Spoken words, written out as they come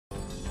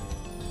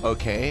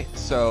Okay,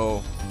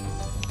 so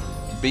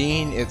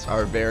being it's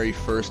our very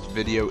first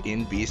video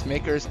in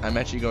Beastmakers, I'm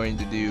actually going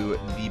to do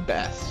the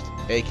best,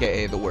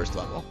 aka the worst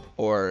level,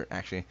 or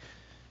actually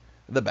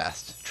the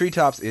best.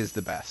 Treetops is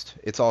the best.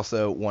 It's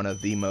also one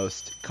of the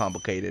most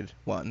complicated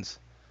ones.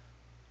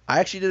 I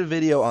actually did a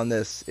video on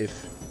this,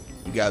 if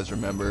you guys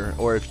remember,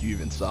 or if you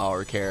even saw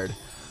or cared,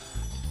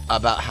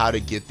 about how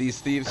to get these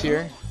thieves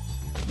here.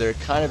 They're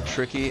kind of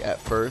tricky at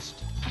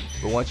first,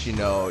 but once you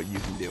know, you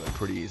can do it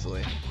pretty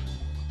easily.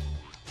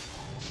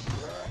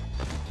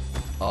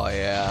 Oh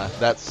yeah,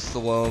 that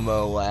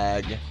slow-mo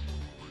lag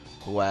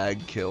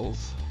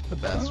kills, the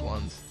best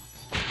ones.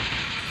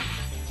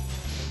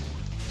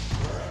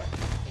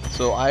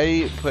 So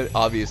I put,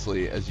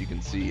 obviously, as you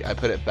can see, I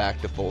put it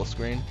back to full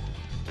screen.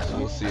 So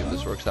we'll see if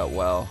this works out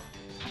well.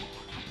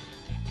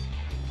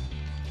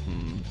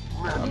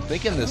 I'm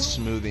thinking this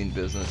smoothing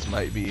business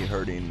might be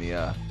hurting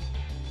the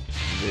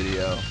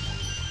video.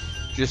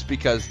 Just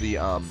because the,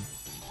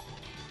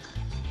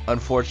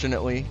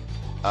 unfortunately,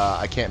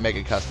 I can't make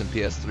a custom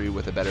PS3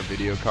 with a better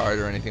video card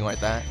or anything like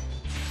that.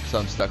 So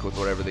I'm stuck with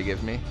whatever they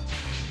give me.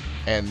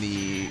 And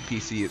the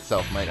PC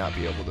itself might not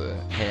be able to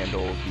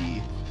handle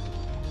the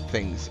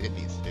things it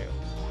needs to do.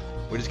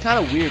 Which is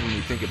kind of weird when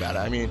you think about it.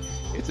 I mean,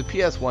 it's a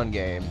PS1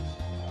 game.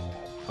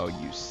 Oh,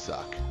 you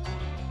suck.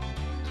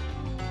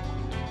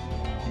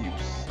 You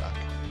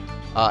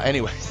suck.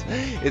 Anyways,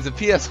 it's a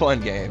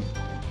PS1 game.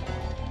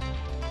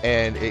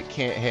 And it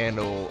can't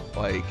handle,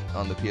 like,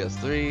 on the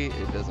PS3.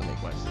 It doesn't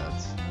make much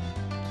sense.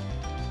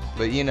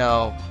 But, you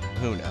know,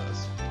 who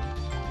knows?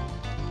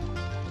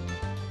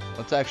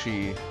 Let's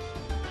actually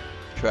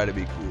try to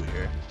be cool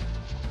here.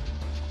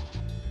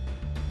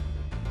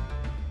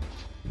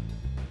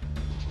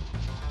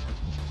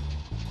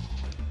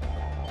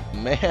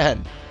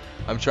 Man,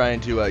 I'm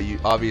trying to,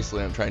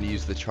 obviously I'm trying to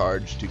use the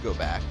charge to go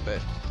back, but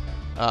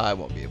I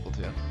won't be able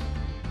to.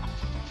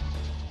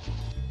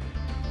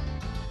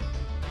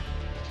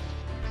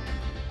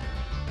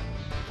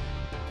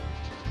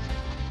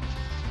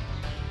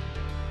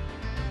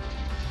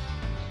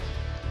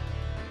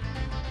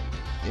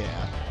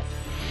 Yeah.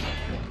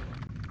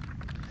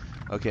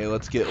 Okay,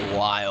 let's get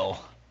wild.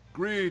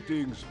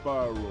 Greetings,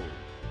 Spyro.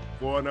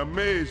 For an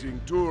amazing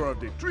tour of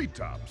the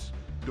treetops.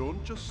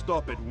 Don't just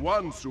stop at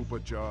one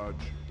supercharge.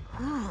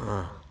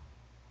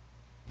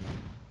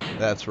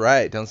 That's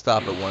right, don't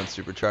stop at one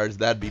supercharge.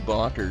 That'd be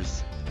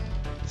bonkers.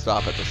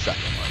 Stop at the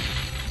second one.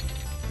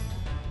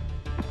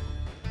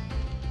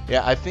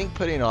 Yeah, I think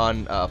putting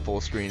on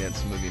full screen and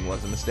smoothing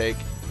was a mistake.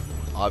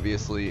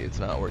 Obviously, it's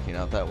not working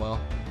out that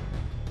well.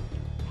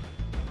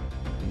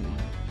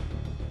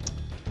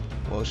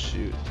 Well,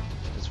 shoot.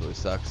 This really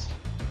sucks.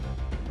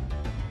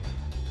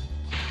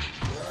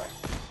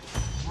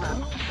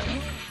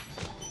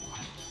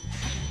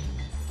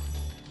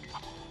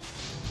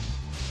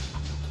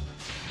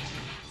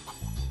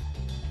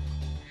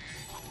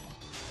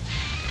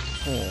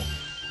 Oh.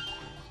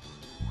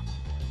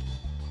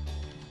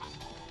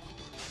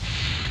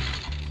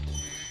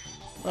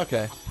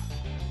 Okay.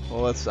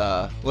 Well, let's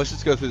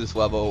just go through this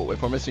level.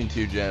 If we're missing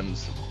 2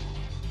 gems,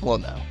 well,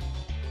 no.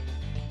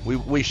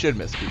 We should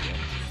miss 2 gems.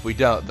 If we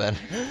don't, then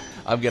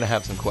I'm gonna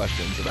have some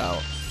questions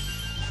about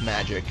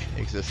magic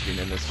existing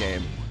in this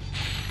game.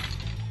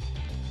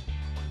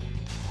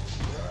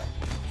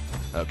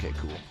 Okay,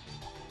 cool.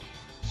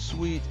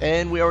 Sweet,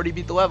 and we already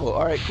beat the level.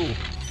 All right, cool.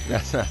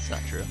 That's not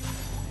true.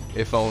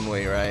 If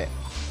only, right?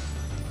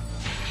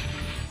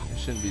 It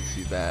shouldn't be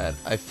too bad.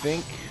 I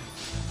think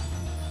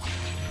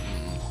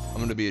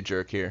I'm gonna be a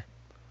jerk here.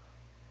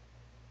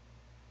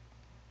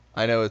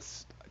 I know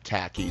it's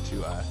tacky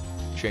to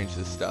change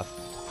this stuff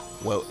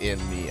well in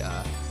the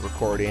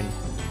recording,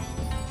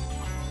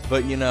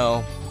 but you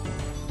know,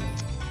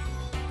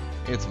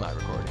 it's my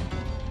recording,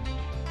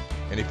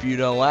 and if you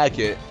don't like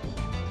it,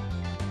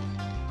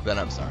 then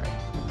I'm sorry.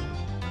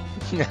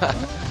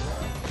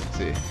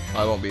 See,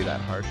 I won't be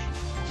that harsh,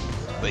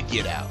 but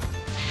get out.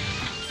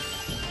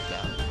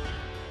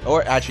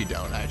 Or actually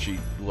don't. I actually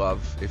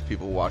love if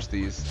people watch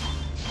these,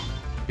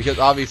 because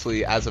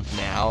obviously as of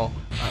now,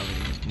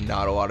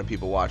 not a lot of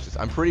people watch this.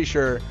 I'm pretty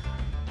sure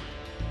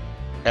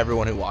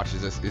everyone who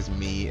watches this is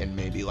me and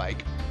maybe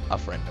like a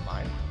friend of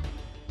mine,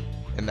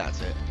 and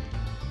that's it.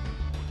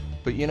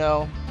 But you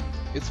know,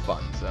 it's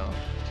fun, so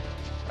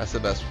that's the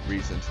best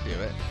reason to do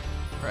it,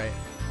 right?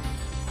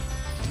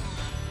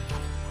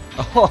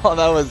 Oh,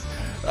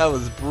 that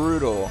was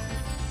brutal.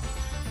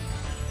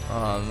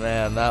 Oh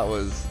man, that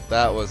was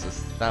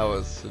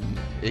some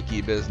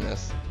icky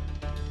business.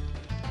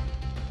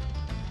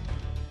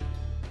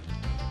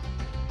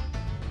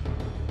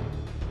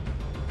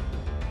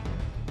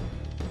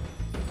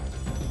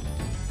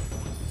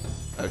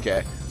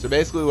 Okay, so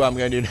basically what I'm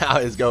going to do now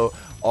is go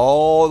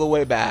all the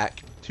way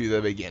back to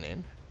the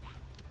beginning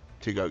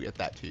to go get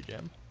that 2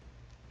 gem.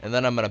 And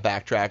then I'm going to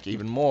backtrack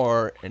even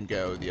more and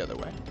go the other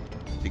way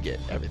to get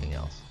everything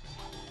else.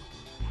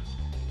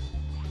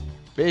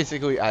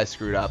 Basically, I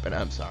screwed up and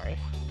I'm sorry.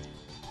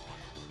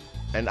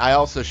 And I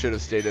also should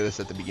have stated this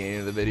at the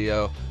beginning of the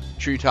video.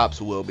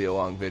 Treetops will be a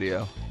long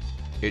video.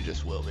 It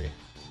just will be.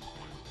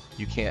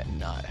 You can't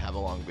not have a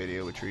long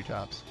video with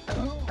treetops.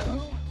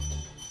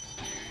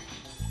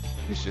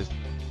 It's just...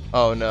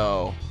 Oh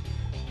no.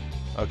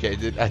 Okay,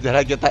 did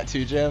I get that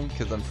too, Jim?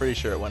 Because I'm pretty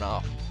sure it went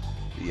off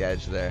the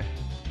edge there.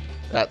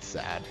 That's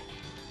sad.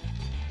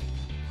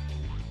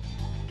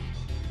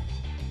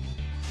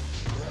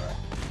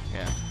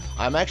 Yeah.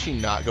 I'm actually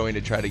not going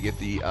to try to get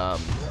the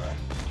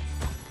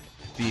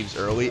thieves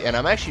early, and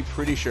I'm actually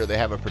pretty sure they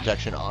have a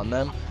protection on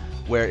them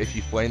where if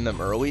you flame them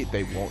early,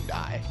 they won't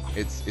die.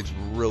 It's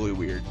really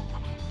weird.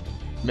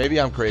 Maybe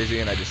I'm crazy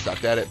and I just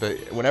sucked at it, but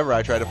whenever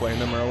I try to flame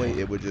them early,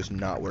 it would just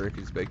not work.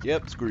 It's like,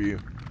 yep, screw you.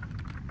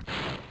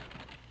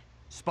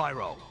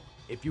 Spyro,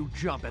 if you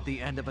jump at the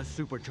end of a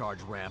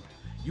supercharge ramp,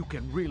 you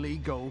can really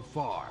go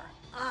far.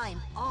 I'm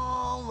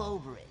all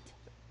over it.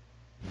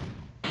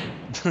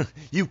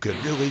 You could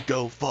really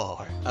go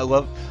far. I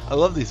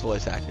love these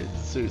voice actors.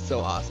 It's so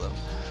awesome.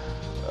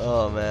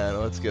 Oh man,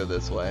 let's go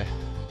this way.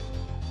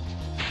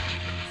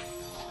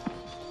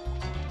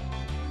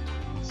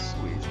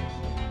 Sweet.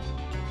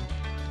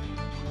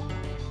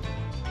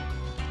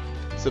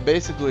 So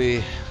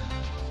basically,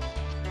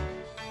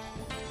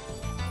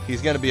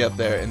 he's going to be up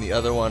there, and the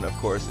other one, of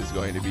course, is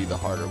going to be the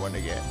harder one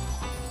to get.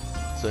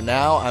 So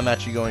now I'm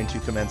actually going to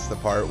commence the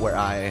part where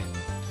I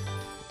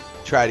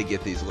try to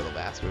get these little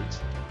bastards.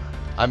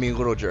 I mean,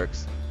 little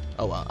jerks.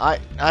 Oh well,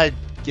 I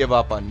give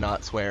up on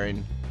not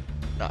swearing.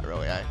 Not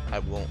really. I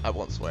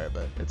won't swear,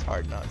 but it's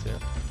hard not to,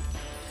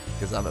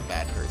 because I'm a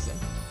bad person.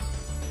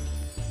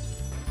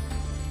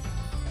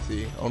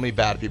 See, only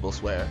bad people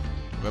swear.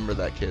 Remember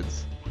that,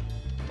 kids.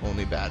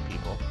 Only bad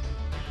people.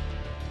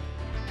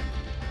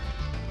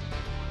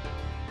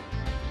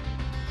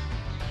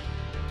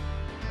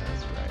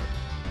 That's right.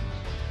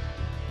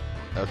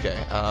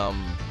 Okay,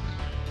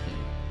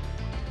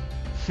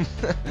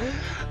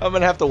 I'm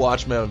gonna have to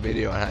watch my own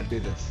video on how to do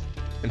this.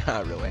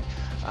 Not really.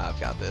 I've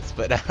got this,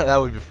 but that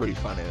would be pretty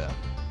funny though.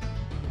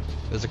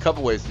 There's a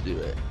couple ways to do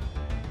it.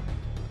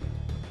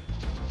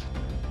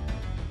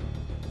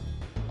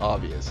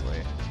 Obviously.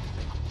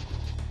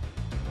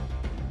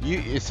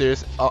 You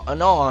serious?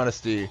 In all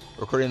honesty,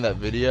 recording that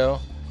video,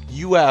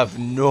 you have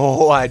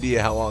no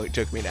idea how long it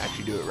took me to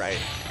actually do it right.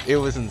 It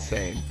was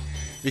insane.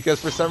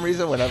 Because for some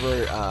reason,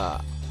 whenever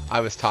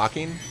I was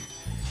talking,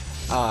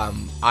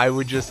 I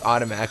would just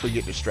automatically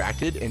get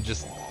distracted and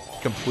just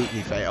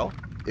completely fail.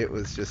 It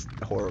was just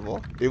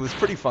horrible. It was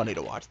pretty funny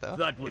to watch though.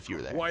 That was if you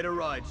were there. quite a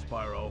ride,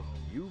 Spyro.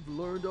 You've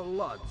learned a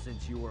lot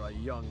since you were a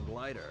young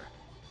glider.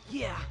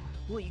 Yeah,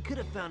 well, you could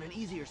have found an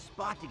easier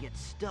spot to get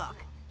stuck.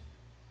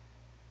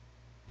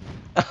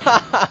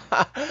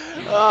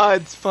 Oh,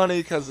 it's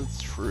funny because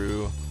it's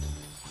true.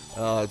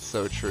 Oh, it's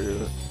so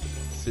true.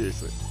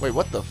 Seriously. Wait,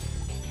 what the?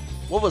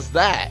 What was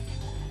that?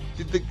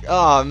 Did the?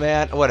 Oh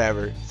man,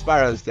 whatever.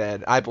 Spyro's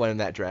dead. I blame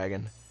that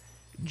dragon.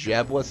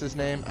 Jeb was his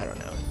name? I don't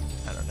know.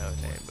 I don't know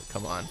his name, but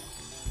come on.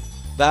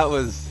 That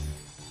was,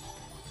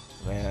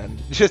 man.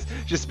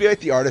 Just be like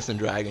the artisan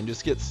dragon.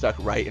 Just get stuck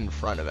right in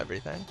front of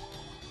everything.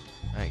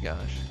 My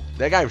gosh,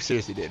 that guy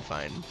seriously did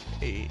find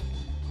a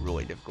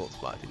really difficult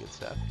spot to get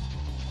stuck.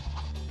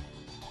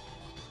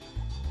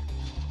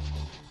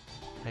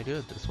 Can I do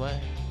it this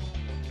way?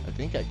 I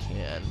think I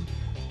can.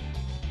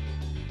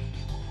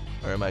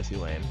 Or am I too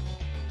lame?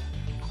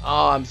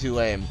 Oh, I'm too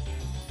lame.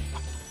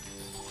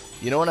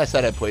 You know when I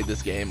said I played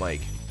this game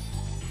like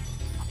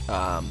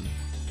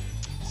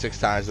 6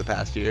 times the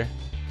past year?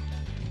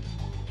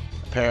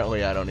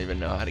 Apparently I don't even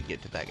know how to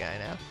get to that guy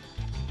now.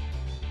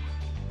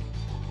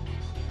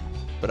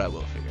 But I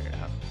will figure it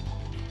out.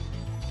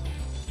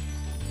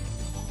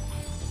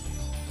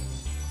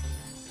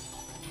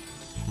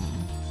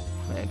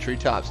 Man,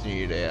 treetops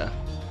need a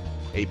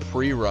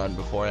pre-run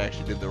before I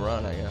actually did the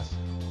run, I guess.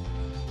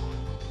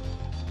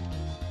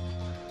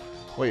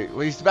 Wait,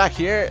 he's back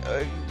here?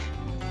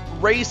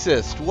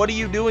 Racist, what are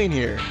you doing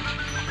here?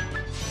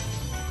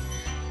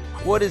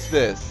 What is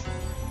this?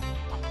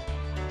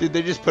 Did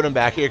they just put him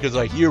back here because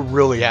like you're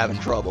really having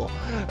trouble?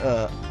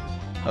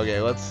 Okay,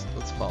 let's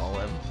follow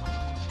him.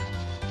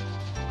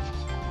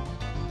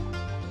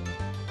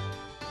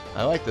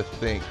 I like to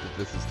think that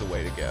this is the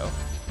way to go,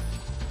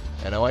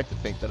 and I like to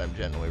think that I'm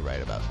generally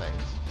right about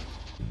things.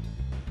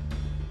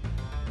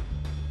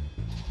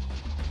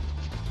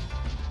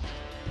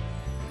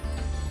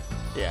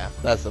 Yeah,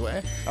 that's the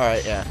way.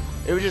 Alright, yeah.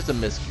 It was just a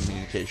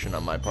miscommunication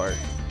on my part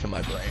to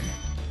my brain.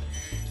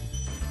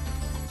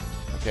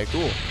 Okay,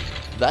 cool.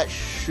 That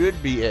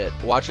should be it.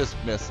 Watch us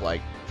miss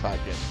like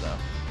 5 gems though.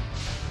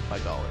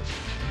 Like always.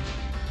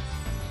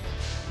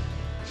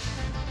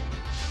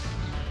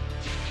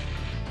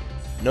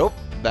 Nope,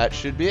 that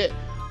should be it.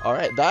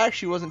 Alright, that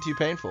actually wasn't too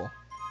painful.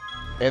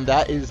 And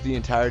that is the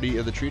entirety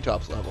of the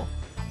treetops level.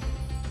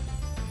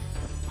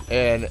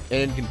 And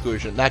in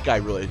conclusion, that guy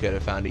really could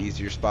have found an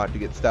easier spot to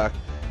get stuck,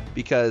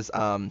 because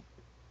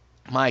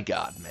my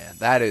God, man,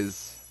 that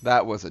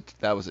was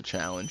a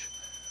challenge.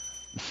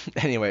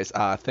 Anyways,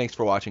 thanks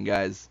for watching,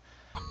 guys,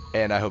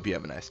 and I hope you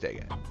have a nice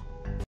day, guys.